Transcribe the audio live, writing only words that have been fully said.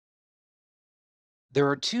There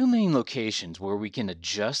are two main locations where we can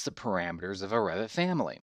adjust the parameters of a Revit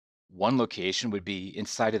family. One location would be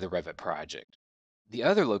inside of the Revit project. The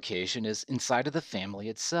other location is inside of the family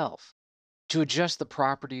itself. To adjust the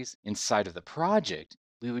properties inside of the project,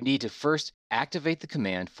 we would need to first activate the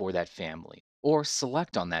command for that family or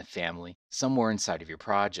select on that family somewhere inside of your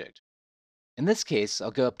project. In this case,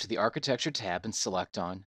 I'll go up to the Architecture tab and select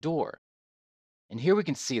on Door. And here we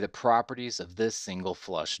can see the properties of this single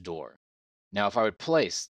flush door. Now, if I would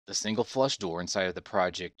place the single flush door inside of the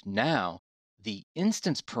project now, the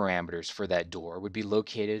instance parameters for that door would be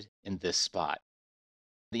located in this spot.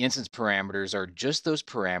 The instance parameters are just those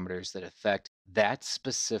parameters that affect that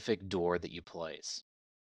specific door that you place.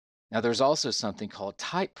 Now, there's also something called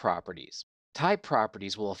type properties. Type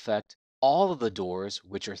properties will affect all of the doors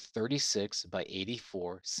which are 36 by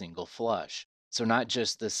 84 single flush. So, not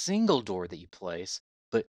just the single door that you place,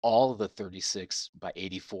 but all of the 36 by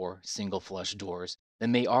 84 single flush doors that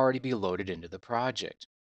may already be loaded into the project.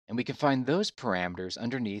 And we can find those parameters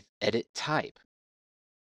underneath Edit Type.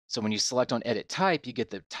 So when you select on Edit Type, you get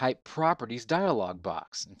the Type Properties dialog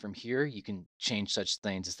box. And from here, you can change such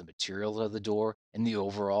things as the materials of the door and the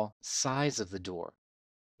overall size of the door.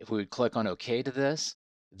 If we would click on OK to this,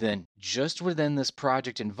 then just within this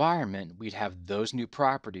project environment, we'd have those new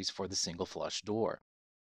properties for the single flush door.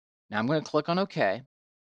 Now I'm going to click on OK.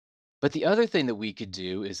 But the other thing that we could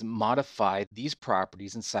do is modify these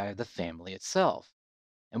properties inside of the family itself.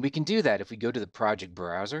 And we can do that if we go to the project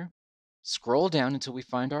browser, scroll down until we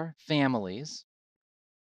find our families,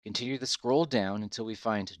 continue to scroll down until we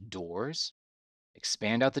find doors,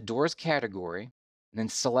 expand out the doors category, and then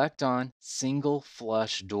select on single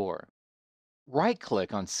flush door. Right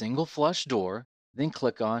click on single flush door, then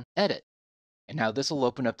click on edit. And now this will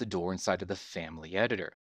open up the door inside of the family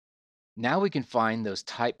editor. Now we can find those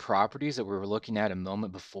type properties that we were looking at a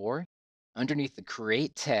moment before underneath the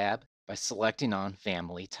Create tab by selecting on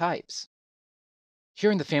Family Types.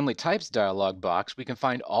 Here in the Family Types dialog box, we can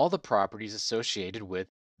find all the properties associated with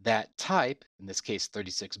that type, in this case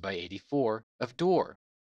 36 by 84, of door.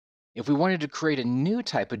 If we wanted to create a new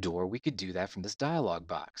type of door, we could do that from this dialog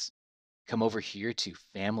box. Come over here to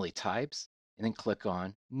Family Types and then click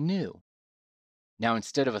on New. Now,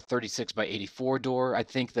 instead of a 36 by 84 door, I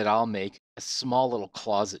think that I'll make a small little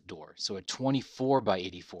closet door, so a 24 by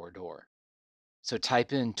 84 door. So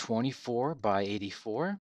type in 24 by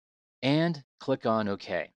 84 and click on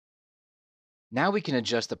OK. Now we can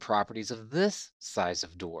adjust the properties of this size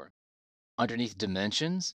of door. Underneath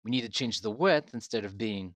dimensions, we need to change the width instead of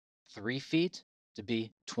being 3 feet to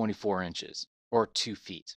be 24 inches or 2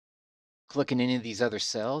 feet. Click in any of these other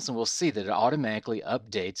cells and we'll see that it automatically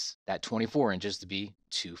updates that 24 inches to be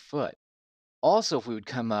 2 foot. Also, if we would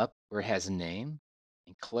come up where it has a name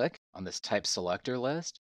and click on this type selector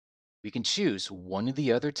list, we can choose one of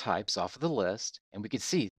the other types off of the list and we can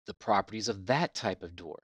see the properties of that type of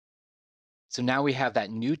door. So now we have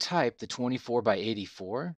that new type, the 24 by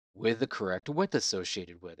 84, with the correct width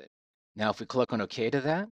associated with it. Now, if we click on OK to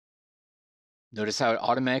that, notice how it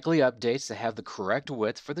automatically updates to have the correct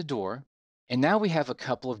width for the door. And now we have a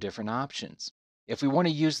couple of different options. If we want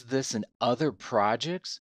to use this in other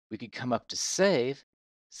projects, we could come up to save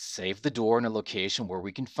the door in a location where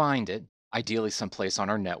we can find it, ideally someplace on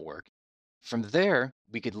our network. From there,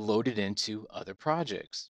 we could load it into other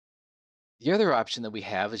projects. The other option that we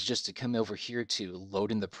have is just to come over here to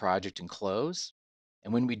load in the project and close.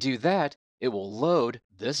 And when we do that, it will load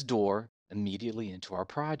this door immediately into our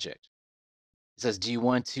project. It says, do you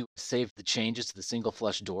want to save the changes to the single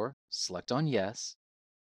flush door? Select on yes.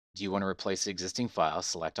 Do you want to replace the existing file?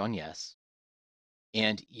 Select on yes.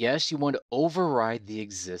 And yes, you want to override the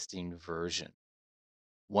existing version.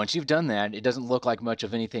 Once you've done that, it doesn't look like much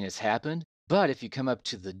of anything has happened, but if you come up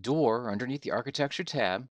to the door underneath the Architecture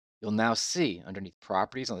tab, you'll now see underneath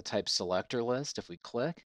Properties on the Type Selector list, if we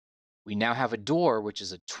click, we now have a door which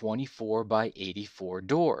is a 24 by 84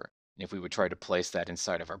 door. And if we would try to place that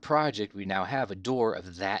inside of our project, we now have a door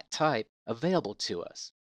of that type available to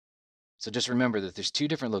us. So just remember that there's two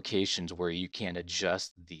different locations where you can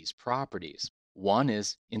adjust these properties. One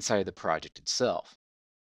is inside of the project itself.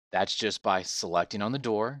 That's just by selecting on the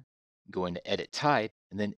door, going to Edit Type,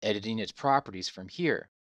 and then editing its properties from here.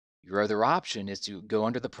 Your other option is to go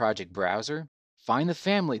under the project browser, find the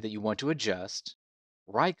family that you want to adjust,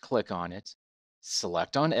 right-click on it,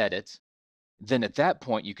 select on Edit. Then at that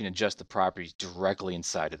point, you can adjust the properties directly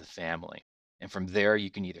inside of the family. And from there,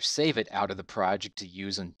 you can either save it out of the project to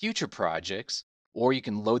use in future projects, or you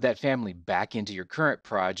can load that family back into your current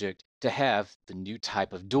project to have the new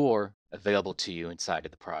type of door available to you inside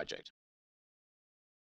of the project.